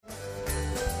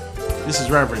This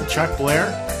is Reverend Chuck Blair.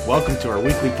 Welcome to our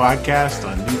weekly podcast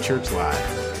on New Church Live.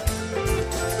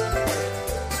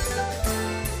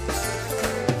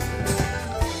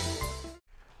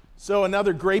 So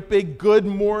another great big good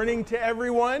morning to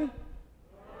everyone.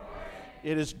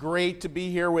 It is great to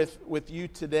be here with you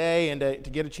today and to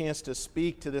get a chance to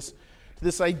speak to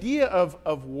this idea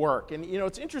of work. And you know,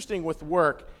 it's interesting with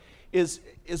work is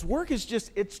work is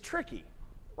just, it's tricky,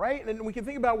 right? And we can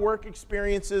think about work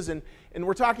experiences, and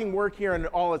we're talking work here in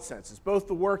all its senses, both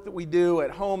the work that we do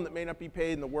at home that may not be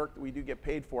paid and the work that we do get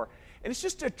paid for. And it's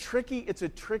just a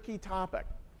tricky topic.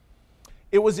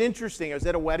 It was interesting. I was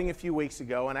at a wedding a few weeks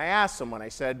ago, and I asked someone, I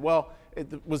said, well,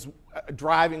 it was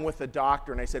driving with a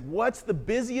doctor, and I said, what's the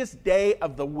busiest day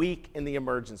of the week in the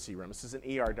emergency room? This is an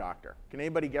ER doctor. Can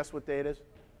anybody guess what day it is?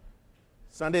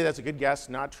 Sunday, that's a good guess,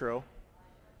 not true.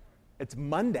 It's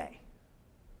Monday.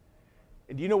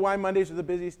 And do you know why Mondays are the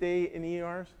busiest day in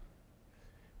ERs?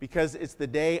 Because it's the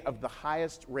day of the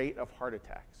highest rate of heart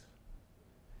attacks.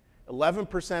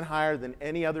 11% higher than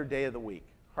any other day of the week.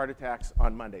 Heart attacks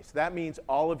on Monday. So that means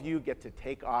all of you get to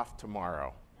take off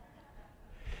tomorrow.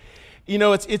 You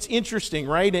know, it's interesting,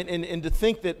 right? And to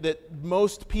think that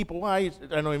most people, I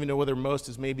don't even know whether most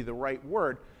is maybe the right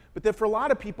word, but that for a lot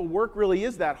of people, work really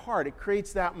is that hard. It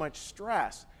creates that much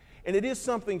stress. And it is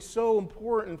something so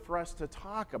important for us to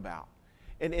talk about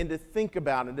and to think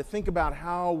about, and to think about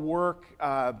how work,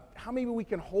 how maybe we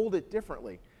can hold it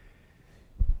differently.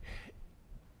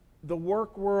 The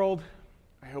work world,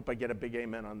 I hope I get a big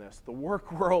amen on this. The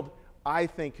work world, I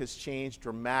think, has changed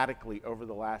dramatically over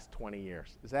the last 20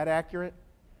 years. Is that accurate?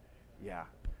 Yeah.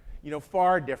 You know,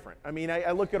 far different. I mean, I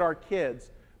look at our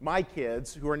kids, my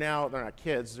kids, who are now, they're not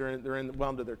kids, they're well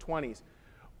into their 20s.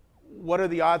 What are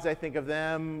the odds, I think, of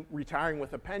them retiring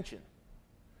with a pension?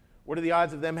 What are the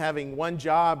odds of them having one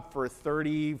job for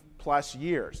 30 plus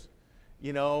years?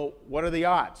 You know, what are the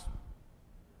odds?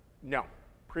 No,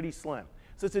 pretty slim.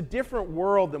 So it's a different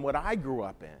world than what I grew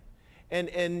up in.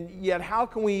 And yet how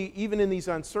can we, even in these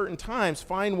uncertain times,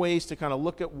 find ways to kind of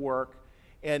look at work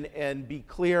and be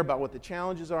clear about what the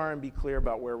challenges are and be clear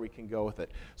about where we can go with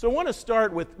it. So I want to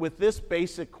start with this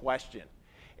basic question.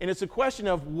 And it's a question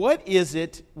of what is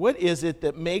it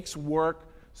that makes work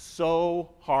so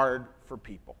hard for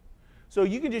people? So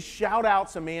you can just shout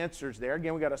out some answers there.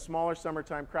 Again, we got a smaller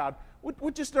summertime crowd.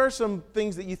 What just are some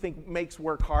things that you think makes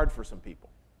work hard for some people?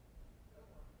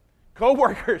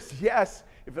 Coworkers, yes.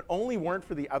 If it only weren't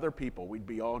for the other people, we'd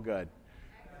be all good.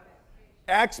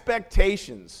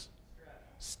 Expectations.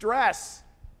 Stress.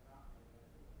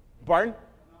 Pardon?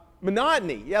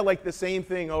 Monotony. Yeah, like the same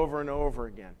thing over and over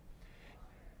again.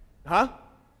 Huh?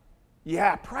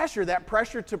 Yeah, pressure. That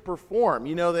pressure to perform.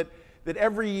 You know, that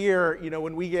every year, you know,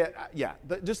 when we get,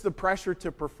 just the pressure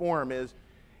to perform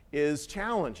is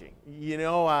challenging. You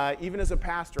know, even as a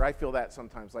pastor, I feel that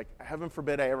sometimes. Like, heaven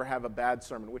forbid I ever have a bad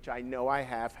sermon, which I know I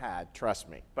have had, trust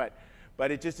me. But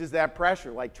it just is that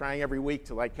pressure, like trying every week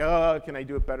to like, oh, can I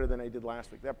do it better than I did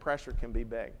last week? That pressure can be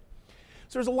big.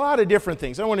 So there's a lot of different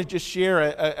things. I want to just share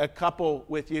a couple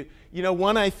with you. You know,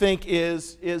 one I think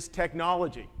is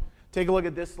technology. Take a look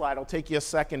at this slide. It'll take you a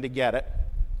second to get it.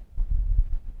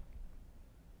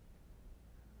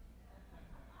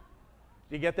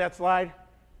 Did you get that slide?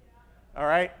 All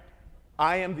right,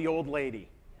 I am the old lady.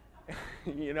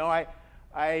 You know,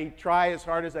 I try as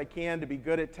hard as I can to be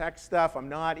good at tech stuff. I'm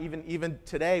not, even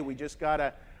today, we just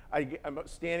got I'm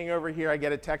standing over here, I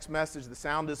get a text message, the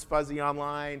sound is fuzzy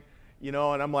online, you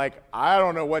know, and I'm like, I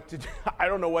don't know what to do. I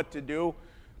don't know what to do.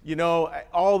 You know,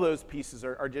 all those pieces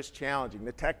are just challenging.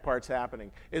 The tech part's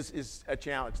happening is a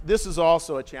challenge. This is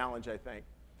also a challenge, I think.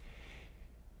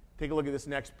 Take a look at this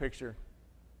next picture.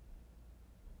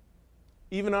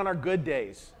 Even on our good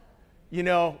days, you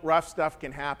know, rough stuff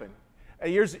can happen.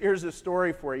 Here's a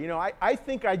story for you. You know, I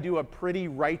think I do a pretty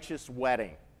righteous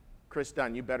wedding. Chris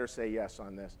Dunn, you better say yes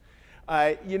on this.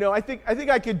 You know, I think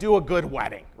I could do a good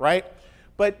wedding, right?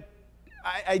 But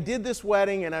I did this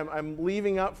wedding, and I'm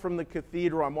leaving up from the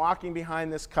cathedral. I'm walking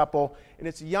behind this couple, and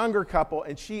it's a younger couple,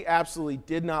 and she absolutely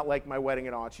did not like my wedding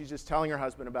at all. She's just telling her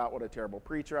husband about what a terrible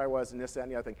preacher I was and this, that,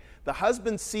 and the other thing. The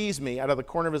husband sees me out of the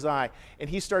corner of his eye, and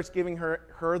he starts giving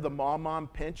her the mom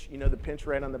pinch, you know, the pinch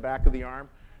right on the back of the arm,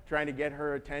 trying to get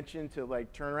her attention to,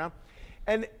 like, turn around.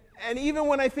 And even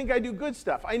when I think I do good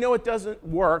stuff, I know it doesn't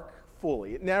work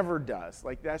fully. It never does.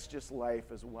 Like, that's just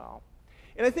life as well.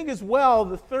 And I think as well,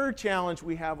 the third challenge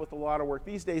we have with a lot of work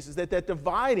these days is that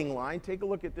dividing line, take a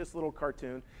look at this little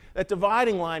cartoon, that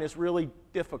dividing line is really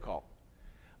difficult.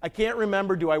 I can't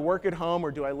remember, do I work at home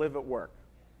or do I live at work?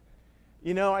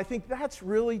 You know, I think that's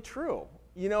really true.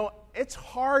 You know, it's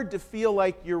hard to feel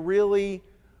like you're really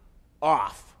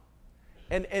off.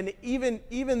 And even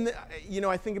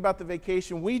I think about the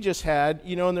vacation we just had,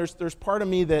 and there's part of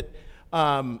me that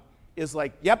is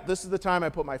like, yep, this is the time I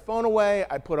put my phone away,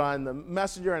 I put on the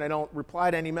messenger, and I don't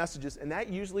reply to any messages, and that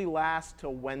usually lasts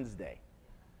till Wednesday.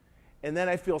 And then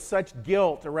I feel such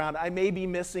guilt around, I may be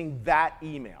missing that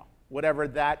email, whatever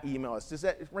that email is.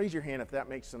 Raise your hand if that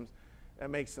makes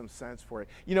some sense for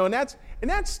you. And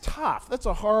that's tough. That's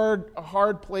a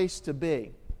hard place to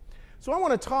be. So I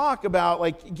want to talk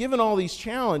about, given all these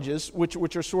challenges,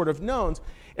 which are sort of knowns,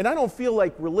 and I don't feel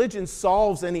like religion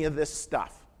solves any of this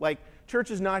stuff. Like,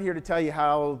 church is not here to tell you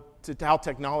how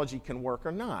technology can work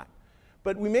or not.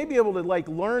 But we may be able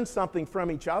to learn something from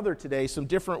each other today, some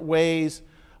different ways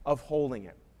of holding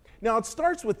it. Now, it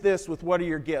starts with what are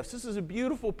your gifts? This is a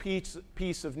beautiful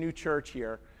piece of New Church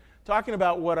here, talking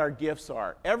about what our gifts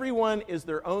are. Everyone is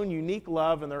their own unique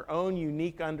love and their own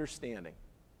unique understanding.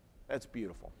 That's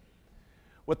beautiful.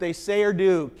 What they say or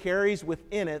do carries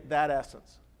within it that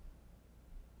essence,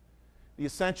 the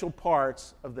essential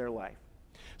parts of their life.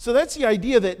 So that's the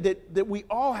idea that we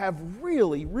all have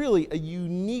really, really a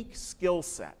unique skill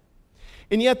set.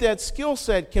 And yet that skill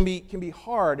set can be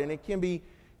hard, and it can be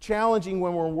challenging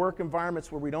when we're in work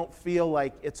environments where we don't feel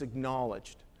like it's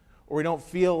acknowledged, or we don't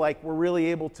feel like we're really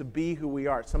able to be who we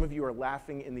are. Some of you are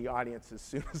laughing in the audience as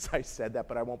soon as I said that,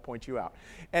 but I won't point you out.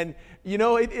 And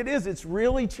it's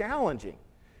really challenging.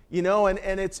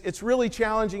 And it's really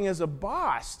challenging as a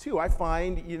boss, too. I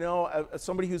find, as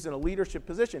somebody who's in a leadership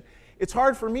position, it's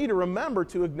hard for me to remember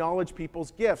to acknowledge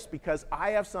people's gifts because I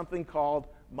have something called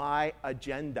my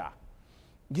agenda.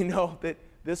 That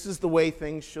this is the way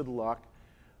things should look.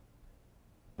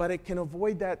 But it can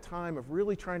avoid that time of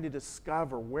really trying to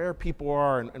discover where people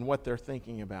are and what they're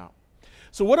thinking about.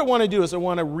 So what I want to do is I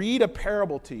want to read a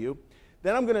parable to you.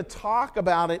 Then I'm going to talk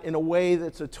about it in a way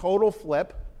that's a total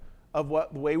flip of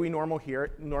the way we normally hear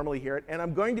it. And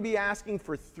I'm going to be asking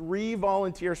for 3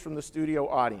 volunteers from the studio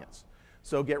audience.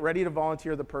 So get ready to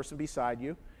volunteer the person beside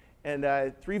you.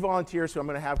 And 3 volunteers who I'm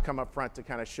going to have come up front to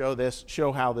kind of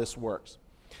show how this works.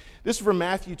 This is from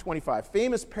Matthew 25.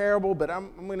 Famous parable, but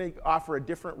I'm going to offer a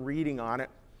different reading on it.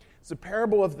 It's a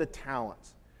parable of the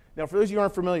talents. Now, for those of you who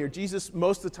aren't familiar, Jesus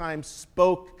most of the time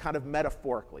spoke kind of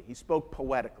metaphorically. He spoke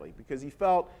poetically because he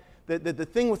felt that the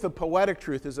thing with the poetic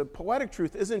truth is that poetic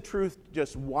truth isn't truth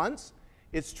just once,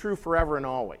 it's true forever and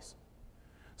always.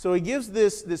 So he gives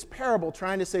this parable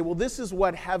trying to say, well, this is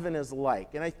what heaven is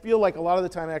like. And I feel like a lot of the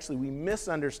time, actually, we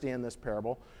misunderstand this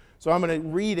parable. So I'm going to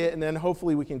read it, and then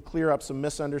hopefully we can clear up some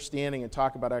misunderstanding and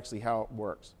talk about actually how it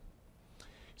works.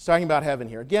 He's talking about heaven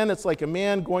here. Again, it's like a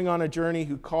man going on a journey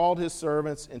who called his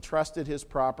servants and trusted his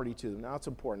property to them. Now, it's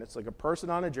important. It's like a person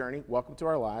on a journey. Welcome to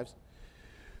our lives.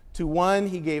 To one,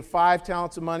 he gave 5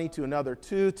 talents of money, to another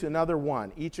 2, to another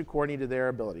 1, each according to their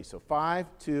ability. So 5,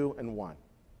 2, and 1.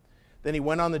 Then he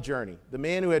went on the journey. The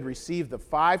man who had received the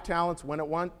 5 talents went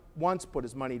at once, put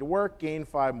his money to work, gained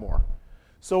 5 more.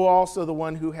 So also the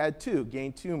one who had 2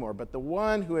 gained 2 more. But the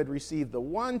one who had received the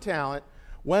 1 talent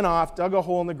went off, dug a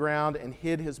hole in the ground, and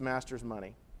hid his master's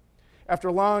money. After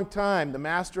a long time, the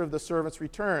master of the servants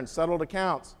returned, settled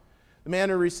accounts. The man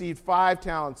who received 5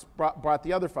 talents brought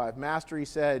the other 5. Master, he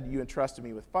said, you entrusted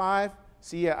me with 5.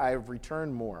 See, I have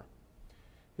returned more.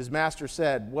 His master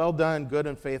said, well done, good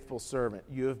and faithful servant.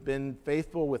 You have been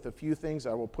faithful with a few things.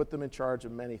 I will put them in charge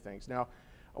of many things. Now,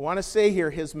 I want to say here,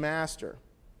 his master.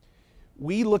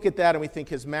 We look at that and we think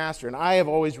his master. And I have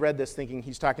always read this thinking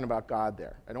he's talking about God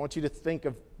there. I don't want you to think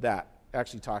of that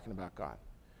actually talking about God.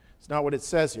 It's not what it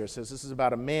says here. It says this is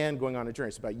about a man going on a journey.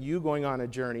 It's about you going on a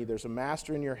journey. There's a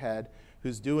master in your head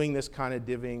who's doing this kind of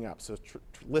divvying up. So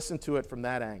listen to it from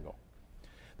that angle.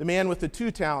 The man with the 2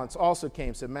 talents also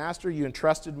came, said, Master, you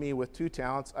entrusted me with 2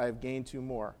 talents. I have gained 2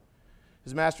 more.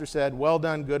 His master said, well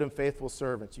done, good and faithful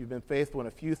servants. You've been faithful in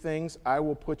a few things. I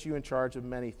will put you in charge of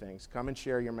many things. Come and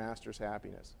share your master's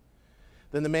happiness.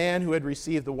 Then the man who had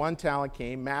received the 1 talent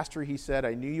came. Master, he said,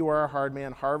 I knew you are a hard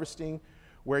man, harvesting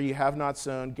where you have not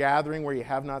sown, gathering where you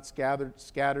have not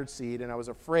scattered seed, and I was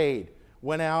afraid,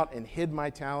 went out and hid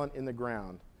my talent in the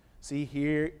ground. See,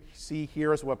 here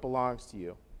is what belongs to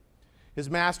you. His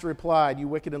master replied, you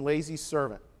wicked and lazy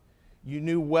servant. You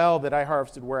knew well that I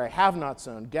harvested where I have not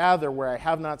sown, gather where I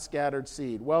have not scattered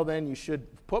seed. Well, then you should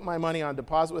put my money on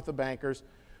deposit with the bankers,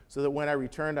 so that when I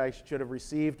returned I should have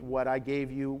received what I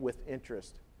gave you with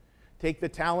interest. Take the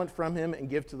talent from him and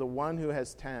give to the one who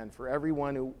has 10. For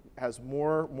everyone who has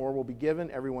more will be given.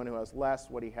 Everyone who has less,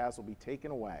 what he has will be taken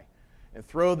away. And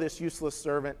throw this useless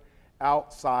servant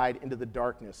outside into the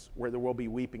darkness where there will be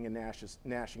weeping and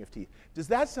gnashing of teeth. Does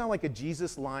that sound like a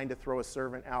Jesus line to throw a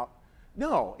servant out?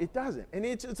 No, it doesn't. And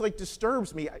it's like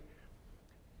disturbs me.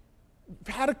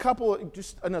 had a couple,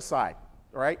 just an aside,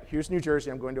 all right? Here's New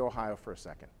Jersey. I'm going to Ohio for a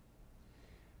second.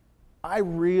 I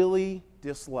really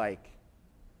dislike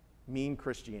mean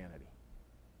Christianity.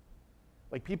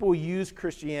 Like people who use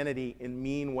Christianity in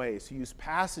mean ways, who use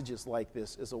passages like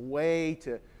this as a way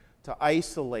to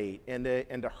isolate and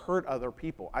to hurt other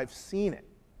people. I've seen it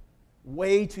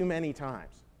way too many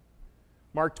times.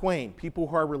 Mark Twain, people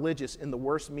who are religious in the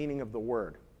worst meaning of the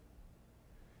word.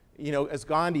 You know, as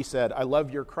Gandhi said, I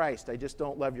love your Christ, I just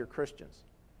don't love your Christians.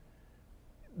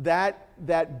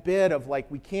 That bit of like,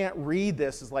 we can't read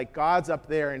this is like God's up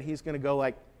there and he's going to go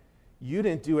like, you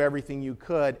didn't do everything you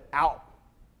could, out.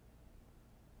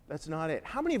 That's not it.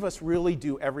 How many of us really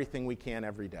do everything we can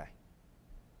every day?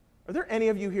 Are there any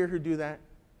of you here who do that?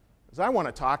 Because I want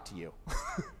to talk to you.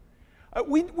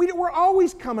 We're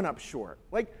always coming up short.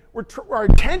 Like our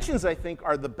intentions, I think,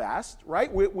 are the best,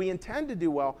 right? We intend to do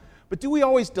well, but do we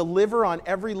always deliver on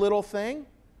every little thing?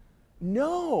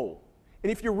 No.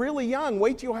 And if you're really young,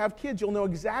 wait till you have kids, you'll know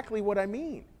exactly what I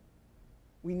mean.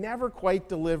 We never quite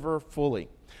deliver fully.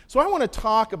 So I want to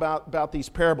talk about these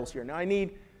parables here. Now I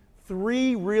need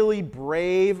 3 really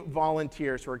brave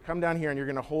volunteers who are come down here and you're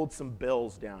going to hold some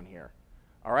bills down here.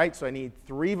 All right, so I need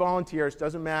 3 volunteers.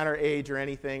 Doesn't matter age or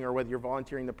anything or whether you're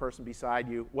volunteering the person beside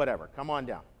you, whatever. Come on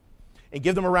down. And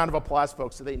give them a round of applause,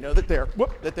 folks, so they know that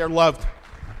they're loved.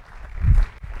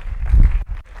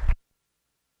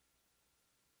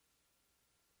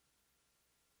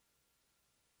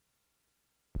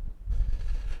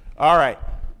 All right,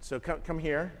 so come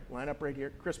here. Line up right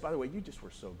here. Chris, by the way, you just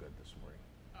were so good this morning.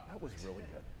 That was really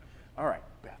good. All right,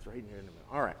 Beth, right here in the middle.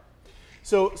 All right.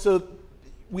 So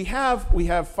we have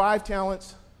 5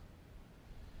 talents,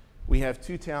 we have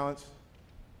 2 talents,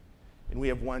 and we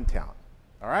have 1 talent.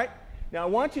 All right? Now I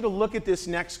want you to look at this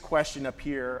next question up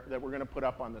here that we're going to put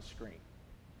up on the screen.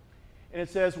 And it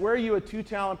says, where are you a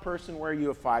 2-talent person, where are you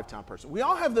a 5-talent person? We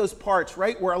all have those parts,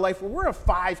 right, where our life, where we're a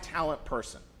 5-talent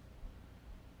person.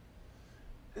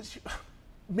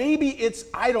 Maybe it's,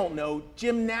 I don't know,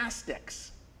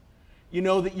 gymnastics, you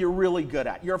know, that you're really good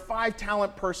at. You're a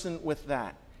 5-talent person with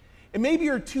that. And maybe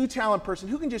you're a 2-talent person.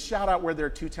 Who can just shout out where they're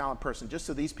a 2-talent person, just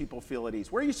so these people feel at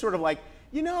ease? Where are you sort of like,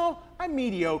 you know, I'm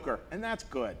mediocre, and that's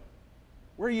good.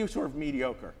 Where are you sort of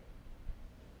mediocre?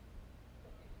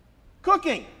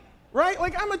 Cooking, right?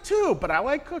 Like I'm a 2, but I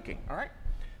like cooking, all right?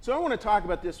 So I want to talk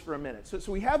about this for a minute.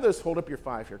 So we have those, hold up your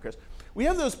 5 here, Chris. We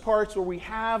have those parts where we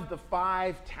have the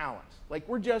 5 talents. Like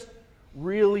we're just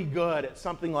really good at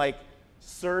something like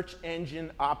search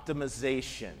engine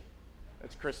optimization.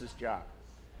 That's Chris's job.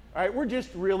 All right, we're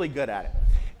just really good at it.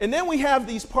 And then we have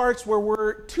these parts where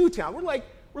we're 2 talent.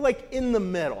 We're like in the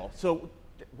middle. So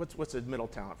what's a middle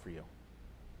talent for you?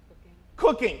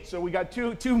 Cooking. So we got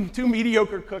two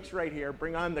mediocre cooks right here.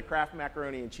 Bring on the Kraft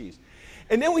macaroni and cheese.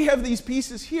 And then we have these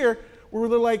pieces here where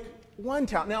they're like 1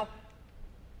 talent. Now,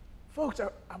 folks,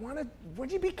 I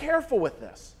want you be careful with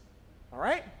this. All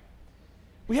right?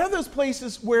 We have those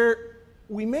places where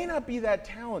we may not be that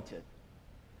talented,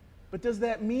 but does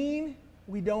that mean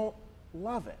we don't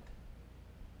love it?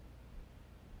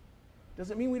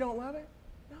 Does it mean we don't love it?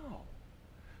 No.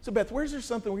 So Beth, where's there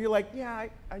something where you're like, yeah,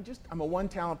 I'm a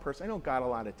 1-talent person. I don't got a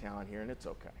lot of talent here, and it's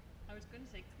okay. I was going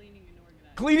to say cleaning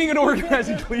and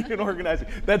organizing. Cleaning and organizing.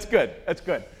 That's good. That's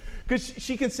good. Because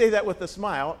she can say that with a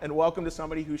smile, and welcome to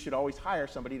somebody who should always hire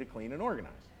somebody to clean and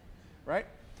organize, right?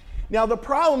 Now, the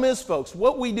problem is, folks,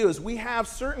 what we do is we have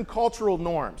certain cultural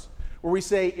norms where we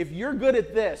say, if you're good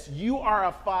at this, you are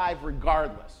a 5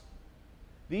 regardless.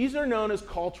 These are known as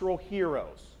cultural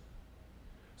heroes.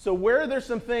 So where there's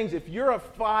some things, if you're a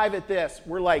 5 at this,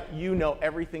 we're like, you know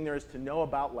everything there is to know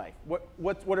about life.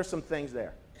 What are some things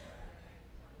there?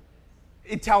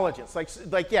 Intelligence,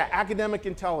 academic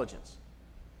intelligence.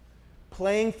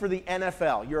 Playing for the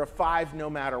NFL, you're a 5 no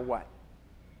matter what.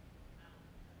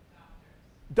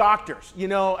 Doctors, you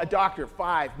know, a doctor,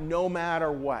 5 no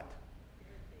matter what.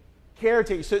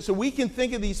 Caretaker. So we can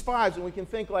think of these 5s and we can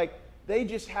think like they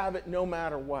just have it no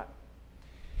matter what.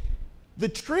 The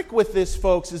trick with this,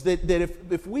 folks, is that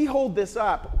if we hold this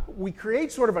up, we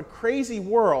create sort of a crazy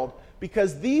world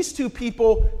because these 2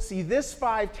 people see this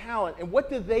 5 talent, and what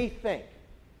do they think?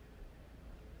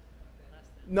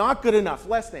 Not good enough,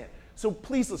 less than. So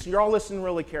please listen. You're all listening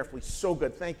really carefully. So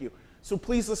good. Thank you. So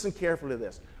please listen carefully to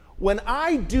this. When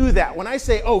I do that, when I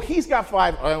say, oh, he's got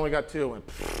 5, I only got 2, and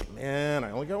man, I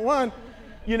only got 1,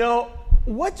 you know,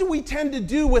 what do we tend to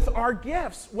do with our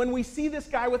gifts when we see this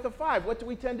guy with a 5? What do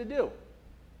we tend to do?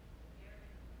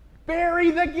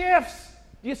 Bury the gifts.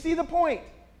 Do you see the point?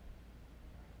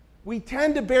 We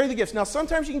tend to bury the gifts. Now,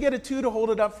 sometimes you can get a 2 to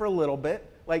hold it up for a little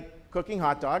bit, like cooking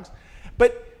hot dogs.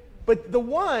 But But the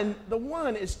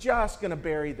one is just going to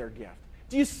bury their gift.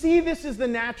 Do you see this as the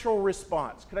natural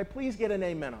response? Could I please get an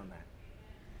amen on that?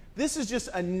 This is just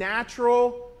a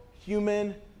natural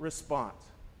human response.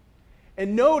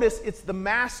 And notice it's the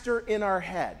master in our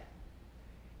head.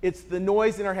 It's the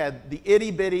noise in our head, the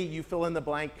itty-bitty, you fill in the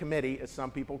blank committee, as some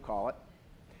people call it.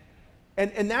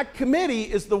 And that committee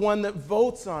is the one that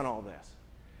votes on all this.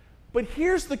 But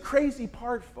here's the crazy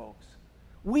part, folks.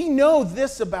 We know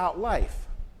this about life.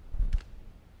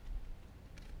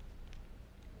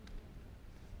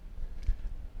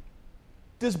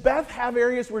 Does Beth have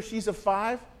areas where she's a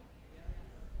 5?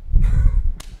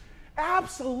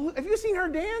 Absolutely. Have you seen her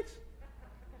dance?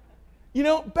 You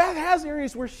know, Beth has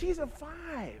areas where she's a 5.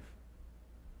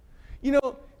 You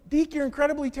know, Deke, you're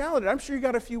incredibly talented. I'm sure you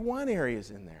got a few 1 areas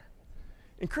in there.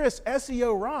 And Chris,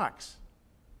 SEO rocks.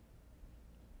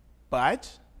 But,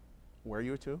 where are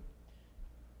you a 2?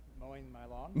 Mowing my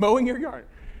lawn. Mowing your yard.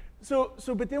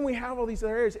 But then we have all these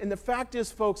other areas. And the fact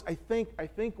is, folks, I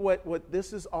think what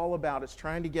this is all about is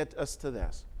trying to get us to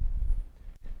this.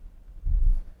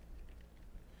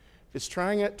 It's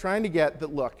trying to get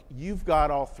that, look, you've got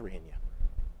all 3 in you.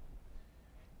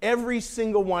 Every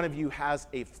single one of you has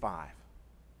a 5.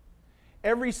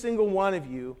 Every single one of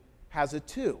you has a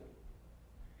 2.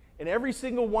 And every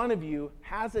single one of you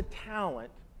has a talent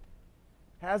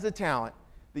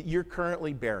that you're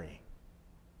currently burying.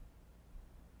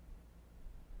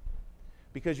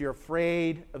 Because you're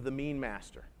afraid of the mean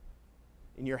master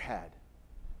in your head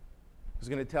who's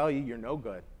going to tell you you're no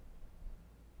good,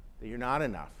 that you're not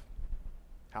enough.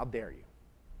 How dare you?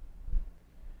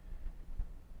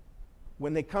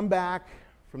 When they come back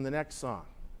from the next song,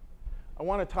 I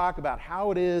want to talk about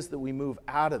how it is that we move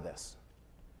out of this.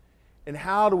 And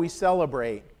how do we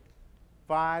celebrate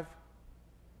 5,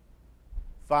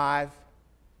 5,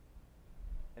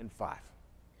 and 5?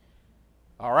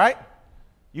 All right?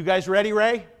 You guys ready,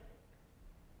 Ray?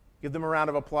 Give them a round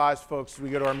of applause, folks, as we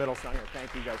go to our middle song here.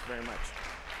 Thank you guys very much.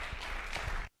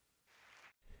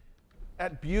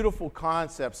 That beautiful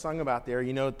concept sung about there,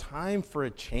 you know, time for a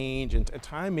change and a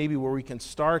time maybe where we can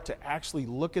start to actually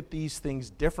look at these things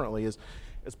differently as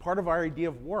part of our idea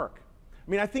of work.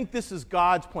 I mean, I think this is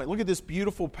God's point. Look at this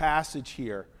beautiful passage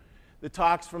here that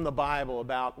talks from the Bible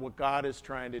about what God is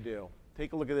trying to do.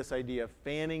 Take a look at this idea of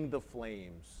fanning the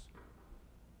flames.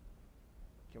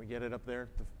 Can we get it up there,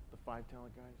 the 5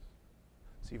 talent guys?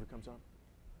 See if it comes on.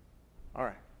 All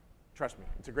right. Trust me,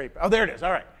 it's a great... Oh, there it is.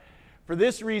 All right. For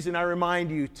this reason, I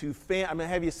remind you to fan... I'm going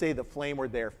to have you say the flame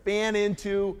word there. Fan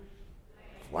into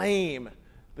flame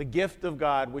the gift of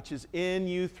God, which is in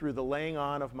you through the laying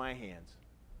on of my hands.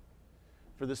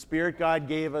 For the Spirit God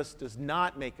gave us does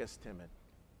not make us timid,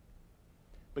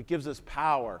 but gives us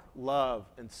power, love,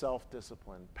 and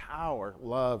self-discipline. Power,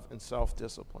 love, and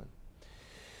self-discipline.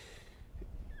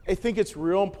 I think it's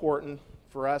real important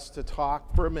for us to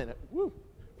talk for a minute,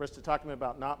 for us to talk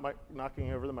about not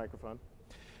knocking over the microphone,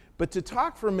 but to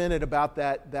talk for a minute about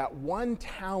that one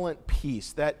talent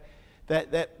piece, that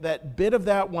bit of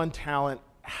that one talent,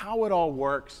 how it all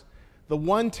works, the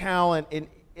one talent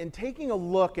in taking a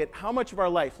look at how much of our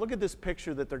life, look at this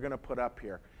picture that they're going to put up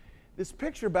here. This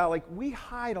picture about, like, we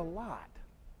hide a lot.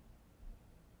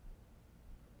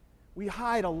 We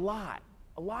hide a lot.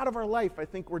 A lot of our life, I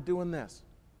think we're doing this.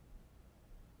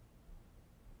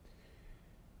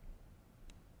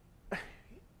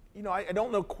 You know, I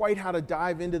don't know quite how to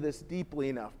dive into this deeply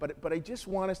enough, but I just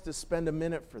want us to spend a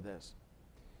minute for this.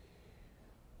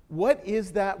 What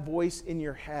is that voice in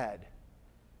your head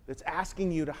that's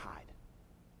asking you to hide?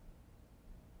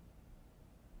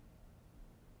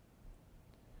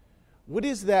 What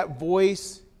is that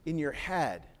voice in your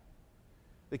head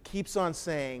that keeps on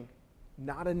saying,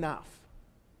 not enough?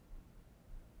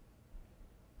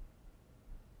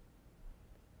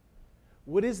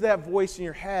 What is that voice in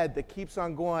your head that keeps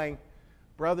on going,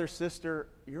 brother, sister,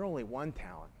 you're only one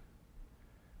talent.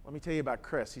 Let me tell you about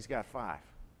Chris. He's got 5.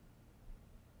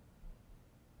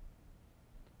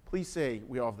 Please say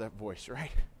we all have that voice,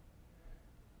 right?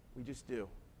 We just do.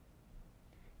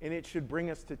 And it should bring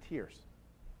us to tears.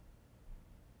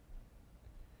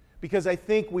 Because I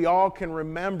think we all can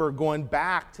remember going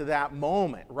back to that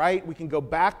moment, right? We can go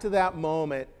back to that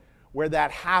moment where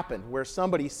that happened, where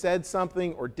somebody said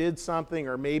something or did something,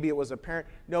 or maybe it was a parent,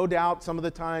 no doubt some of the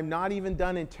time, not even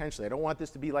done intentionally. I don't want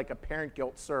this to be like a parent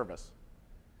guilt service.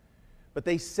 But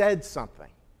they said something.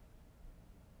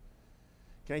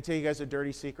 Can I tell you guys a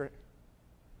dirty secret?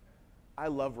 I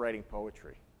love writing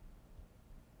poetry.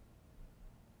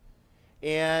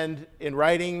 And in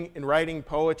writing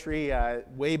poetry,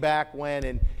 way back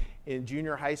when in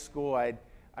junior high school,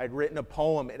 I'd written a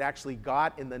poem. It actually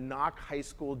got in the Knock High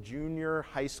School junior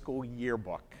high school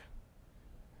yearbook.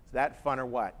 Is that fun or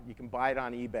what? You can buy it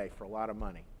on eBay for a lot of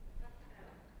money.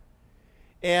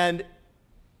 And,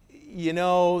 you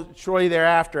know, shortly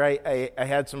thereafter, I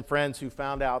had some friends who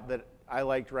found out that I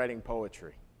liked writing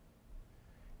poetry.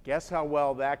 Guess how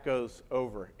well that goes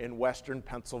over in Western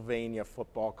Pennsylvania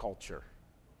football culture?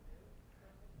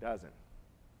 Doesn't.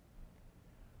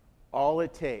 All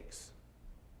it takes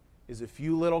is a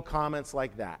few little comments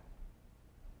like that.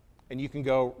 And you can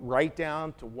go right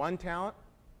down to one talent,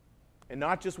 and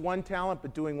not just one talent,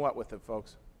 but doing what with it,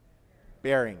 folks?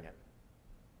 Burying it.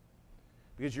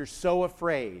 Because you're so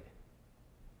afraid,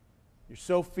 you're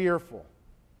so fearful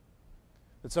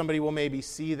that somebody will maybe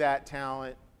see that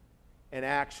talent and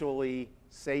actually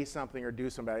say something or do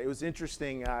something about it. It was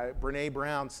interesting, Brene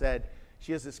Brown said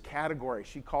she has this category.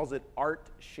 She calls it art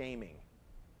shaming.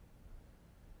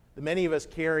 The many of us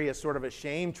carry a sort of a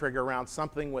shame trigger around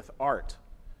something with art.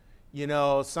 You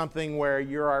know, something where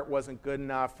your art wasn't good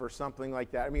enough or something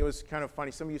like that. I mean, it was kind of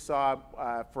funny. Some of you saw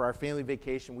for our family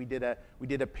vacation, we did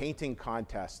a painting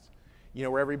contest, you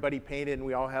know, where everybody painted and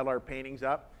we all held our paintings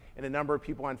up. And a number of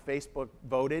people on Facebook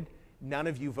voted. None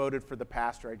of you voted for the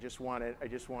pastor. I just want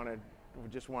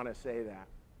to say that.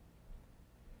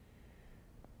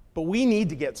 But we need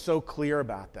to get so clear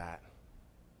about that.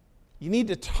 You need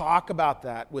to talk about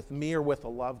that with me or with a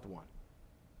loved one.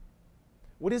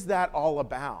 What is that all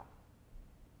about?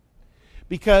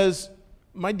 Because,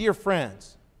 my dear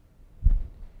friends,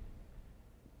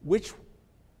 which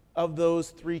of those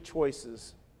three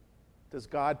choices does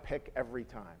God pick every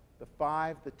time? The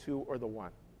 5, the 2, or the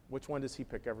 1? Which one does he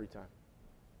pick every time?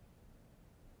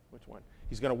 Which one?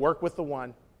 He's going to work with the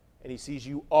 1, and he sees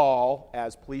you all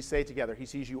as, please say it together, he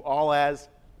sees you all as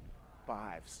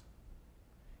 5s.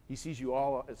 He sees you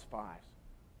all as 5s.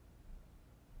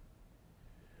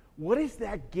 What is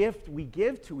that gift we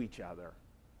give to each other?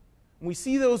 When we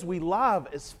see those we love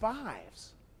as 5s.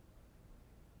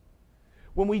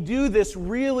 When we do this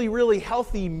really, really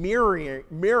healthy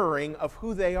mirroring of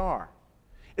who they are.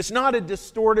 It's not a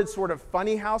distorted sort of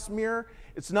funny house mirror.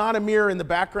 It's not a mirror in the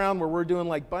background where we're doing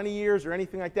like bunny ears or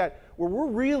anything like that, where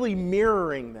we're really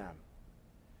mirroring them.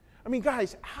 I mean,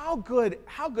 guys, how good,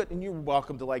 and you're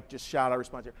welcome to like just shout out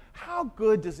response here. How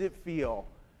good does it feel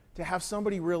to have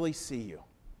somebody really see you?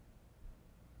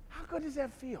 How good does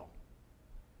that feel?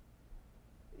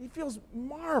 It feels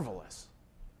marvelous.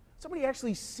 Somebody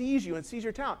actually sees you and sees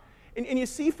your talent. And you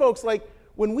see folks like,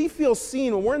 when we feel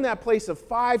seen, when we're in that place of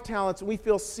 5 talents and we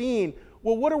feel seen,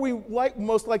 well, what are we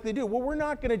most likely to do? Well, we're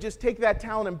not going to just take that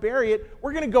talent and bury it.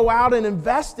 We're going to go out and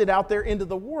invest it out there into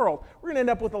the world. We're going to end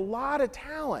up with a lot of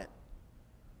talent.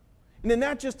 And then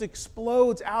that just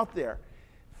explodes out there.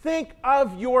 Think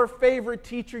of your favorite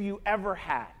teacher you ever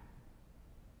had.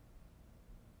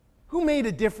 Who made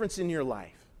a difference in your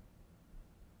life?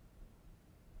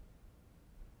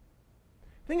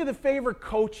 Think of the favorite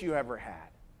coach you ever had.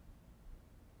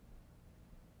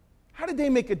 How did they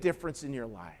make a difference in your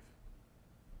life?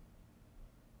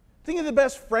 Think of the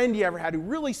best friend you ever had who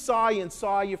really saw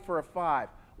you for a 5.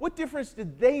 What difference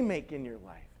did they make in your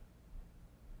life?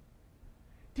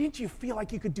 Didn't you feel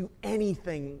like you could do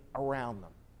anything around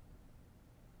them?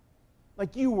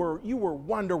 Like you were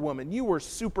Wonder Woman, you were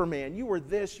Superman, you were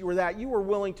this, you were that. You were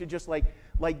willing to just like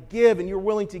give, and you were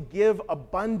willing to give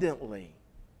abundantly.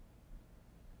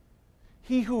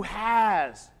 He who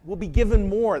has will be given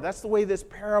more. That's the way this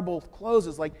parable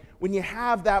closes. Like when you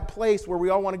have that place where we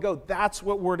all want to go, that's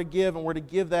what we're to give, and we're to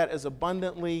give that as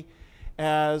abundantly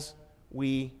as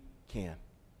we can.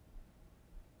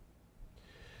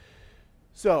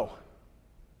 So,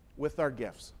 with our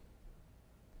gifts,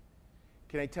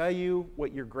 can I tell you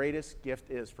what your greatest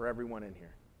gift is for everyone in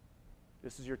here?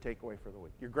 This is your takeaway for the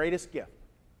week. Your greatest gift.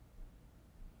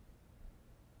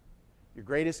 Your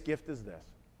greatest gift is this.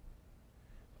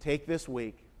 Take this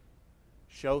week,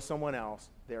 show someone else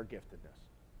their giftedness.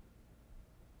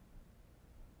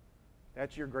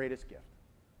 That's your greatest gift.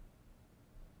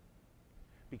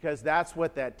 Because that's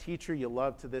what that teacher you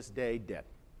love to this day did.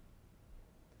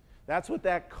 That's what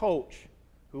that coach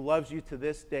who loves you to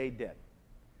this day did.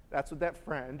 That's what that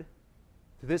friend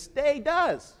to this day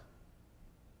does.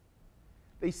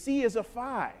 They see you as a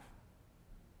 5.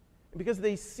 And because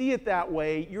they see it that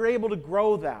way, you're able to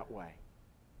grow that way.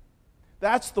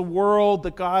 That's the world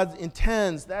that God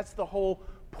intends. That's the whole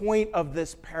point of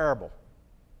this parable.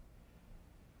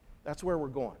 That's where we're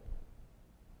going.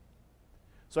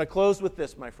 So I close with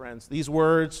this, my friends. These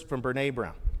words from Brene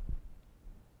Brown.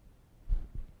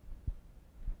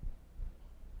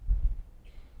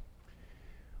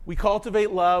 We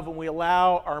cultivate love when we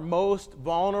allow our most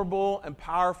vulnerable and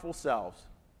powerful selves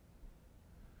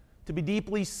to be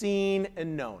deeply seen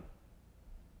and known.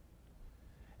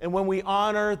 And when we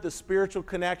honor the spiritual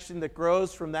connection that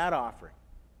grows from that offering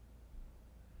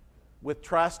with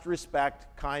trust,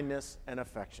 respect, kindness, and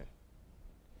affection.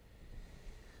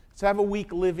 Let's have a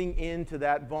week living into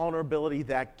that vulnerability,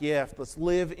 that gift. Let's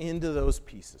live into those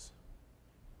pieces.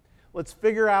 Let's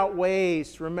figure out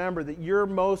ways to remember that your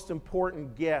most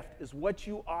important gift is what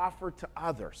you offer to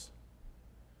others.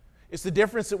 It's the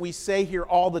difference that we say here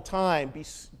all the time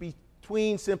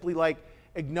between simply like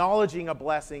acknowledging a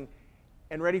blessing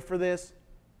and, ready for this,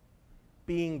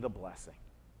 being the blessing.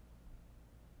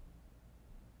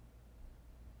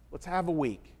 Let's have a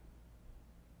week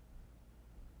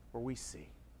where we see.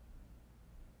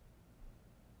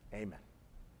 Amen.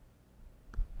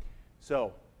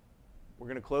 So, we're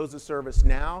going to close the service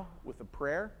now with a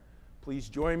prayer. Please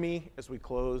join me as we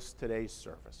close today's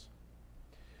service.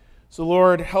 So,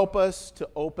 Lord, help us to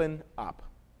open up.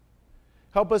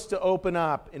 Help us to open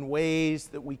up in ways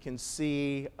that we can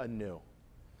see anew.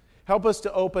 Help us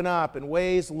to open up in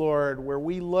ways, Lord, where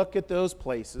we look at those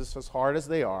places, as hard as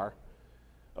they are,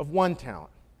 of one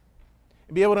talent.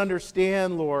 And be able to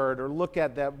understand, Lord, or look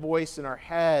at that voice in our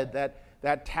head,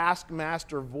 that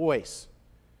taskmaster voice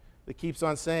that keeps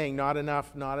on saying, not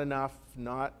enough, not enough,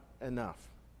 not enough.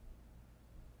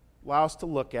 Allow us to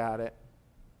look at it,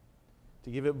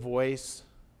 to give it voice,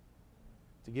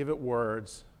 to give it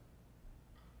words,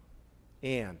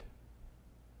 and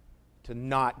to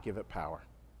not give it power.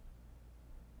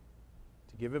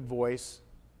 To give it voice,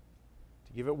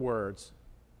 to give it words,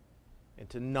 and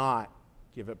to not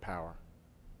give it power.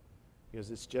 Because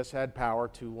it's just had power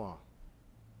too long.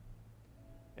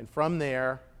 And from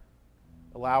there,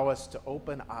 allow us to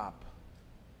open up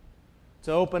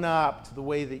to the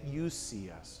way that you see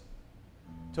us,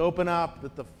 to open up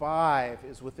that the 5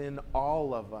 is within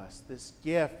all of us, this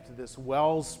gift, this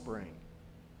wellspring,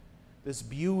 this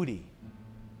beauty,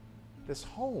 this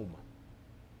home,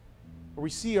 where we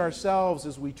see ourselves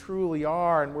as we truly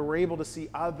are and where we're able to see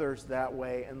others that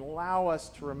way, and allow us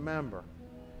to remember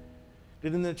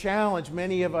that in the challenge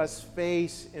many of us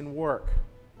face in work,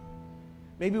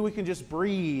 maybe we can just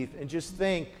breathe and just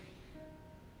think,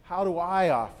 how do I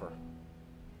offer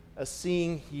a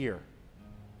seeing here?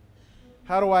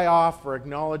 How do I offer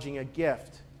acknowledging a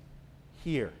gift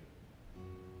here?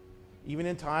 Even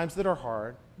in times that are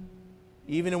hard,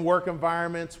 even in work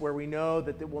environments where we know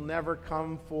that it will never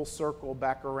come full circle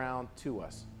back around to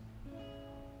us.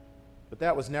 But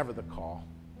that was never the call.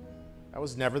 That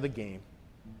was never the game.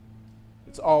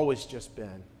 It's always just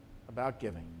been about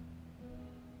giving.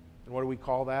 And what do we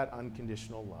call that?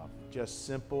 Unconditional love. Just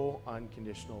simple,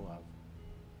 unconditional love.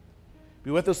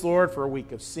 Be with us, Lord, for a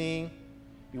week of seeing.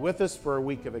 Be with us for a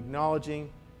week of acknowledging.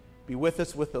 Be with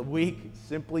us with a week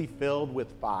simply filled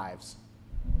with 5s.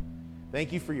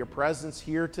 Thank you for your presence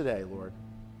here today, Lord.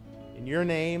 In your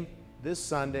name, this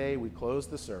Sunday, we close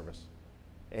the service.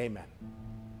 Amen.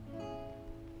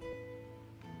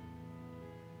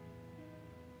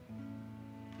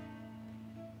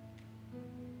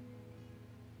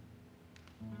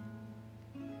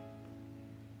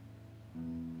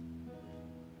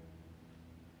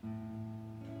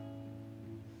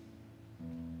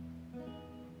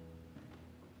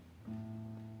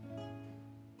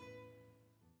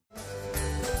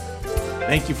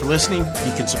 Thank you for listening.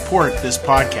 You can support this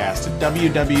podcast at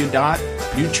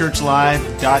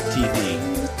www.newchurchlive.tv.